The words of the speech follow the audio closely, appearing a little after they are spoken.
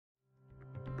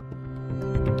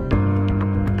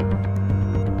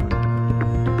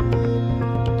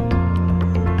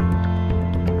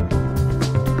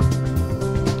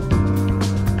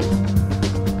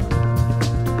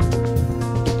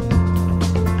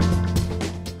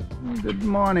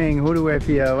morning. Who do we have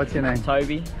here? What's your name?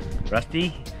 Toby.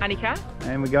 Rusty. Annika?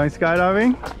 And we're going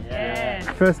skydiving? Yeah.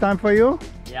 First time for you?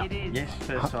 Yeah. It is. Yes,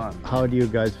 first time. How do you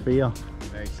guys feel?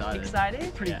 Very excited.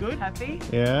 Excited? Pretty good. Happy?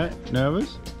 Yeah,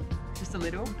 nervous? Just a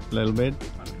little. A little bit.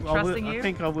 Trusting you? I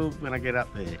think I will when I get up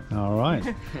there. All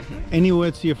right. Any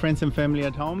words to your friends and family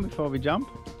at home before we jump?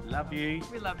 Love you.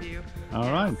 We love you.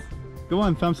 All right. Go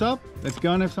on, thumbs up. Let's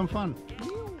go and have some fun.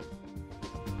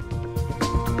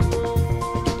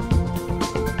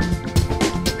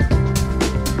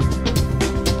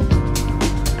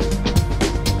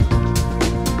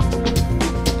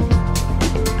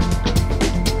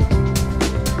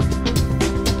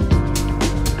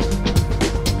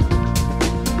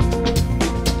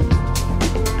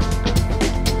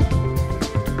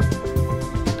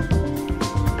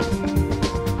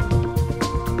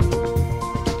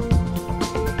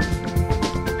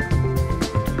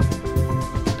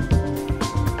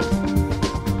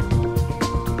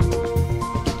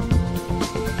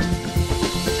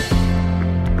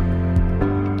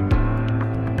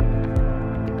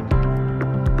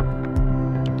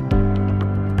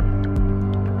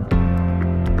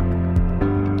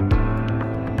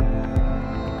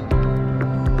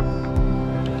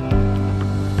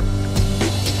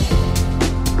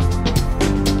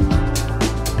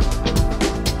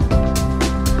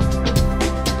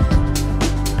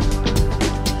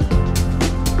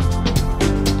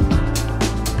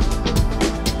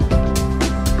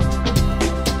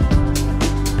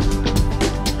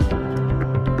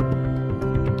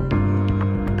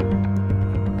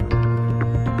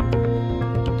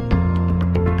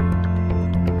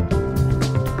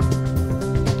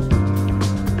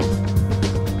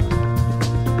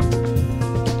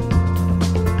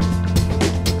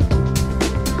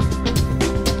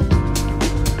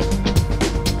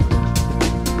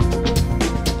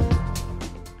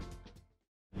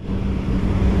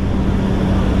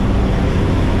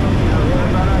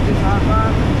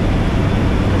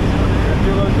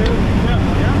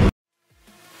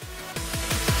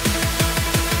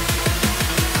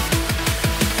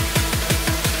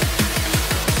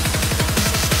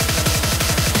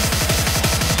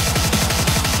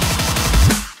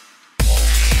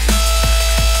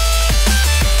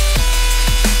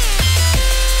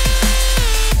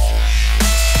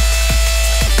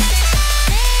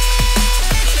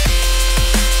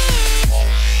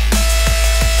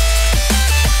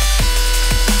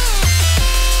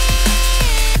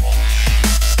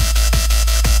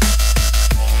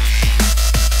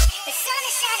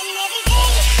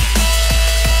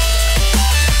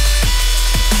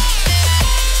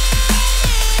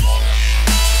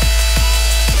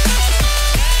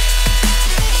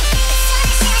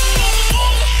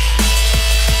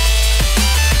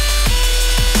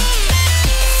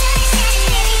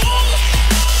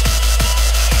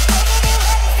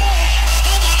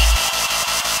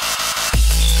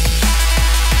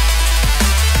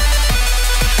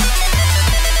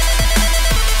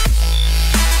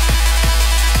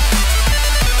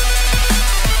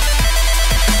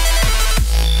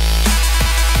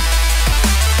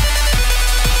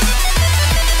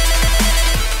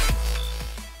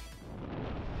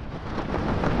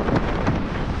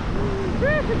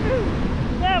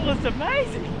 That was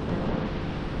amazing.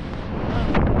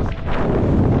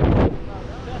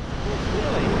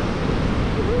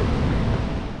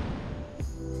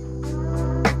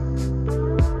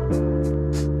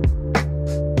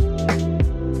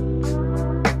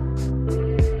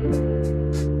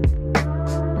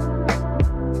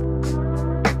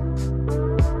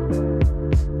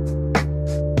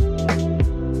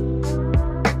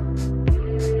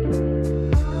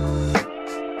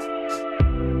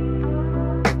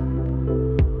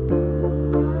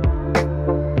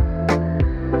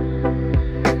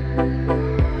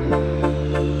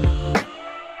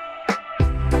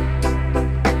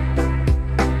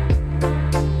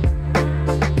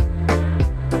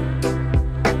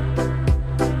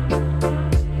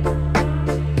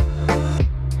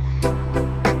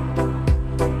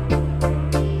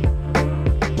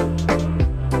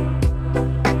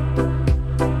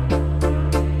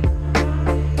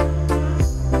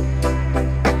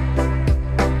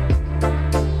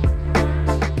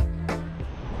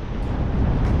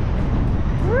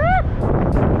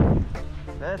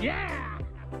 Yeah!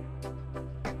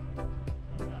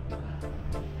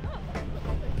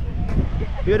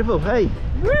 Beautiful, hey!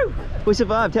 Woo! We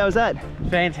survived, how was that?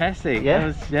 Fantastic. Yeah?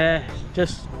 It was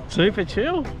just super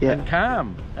chill and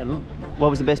calm and What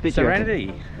was the best bit?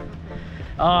 serenity.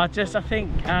 Oh, just I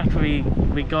think after we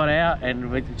got out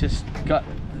and we just got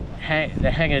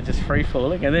the hanger just free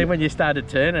falling, and then when you started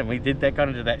turning, we got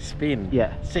into that spin.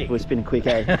 Yeah, sick. we're spinning quick,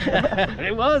 eh?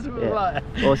 It was. We were like...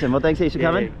 Awesome. Well, thanks heaps for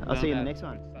coming. Yeah, I'll see you in the no. next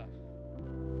one.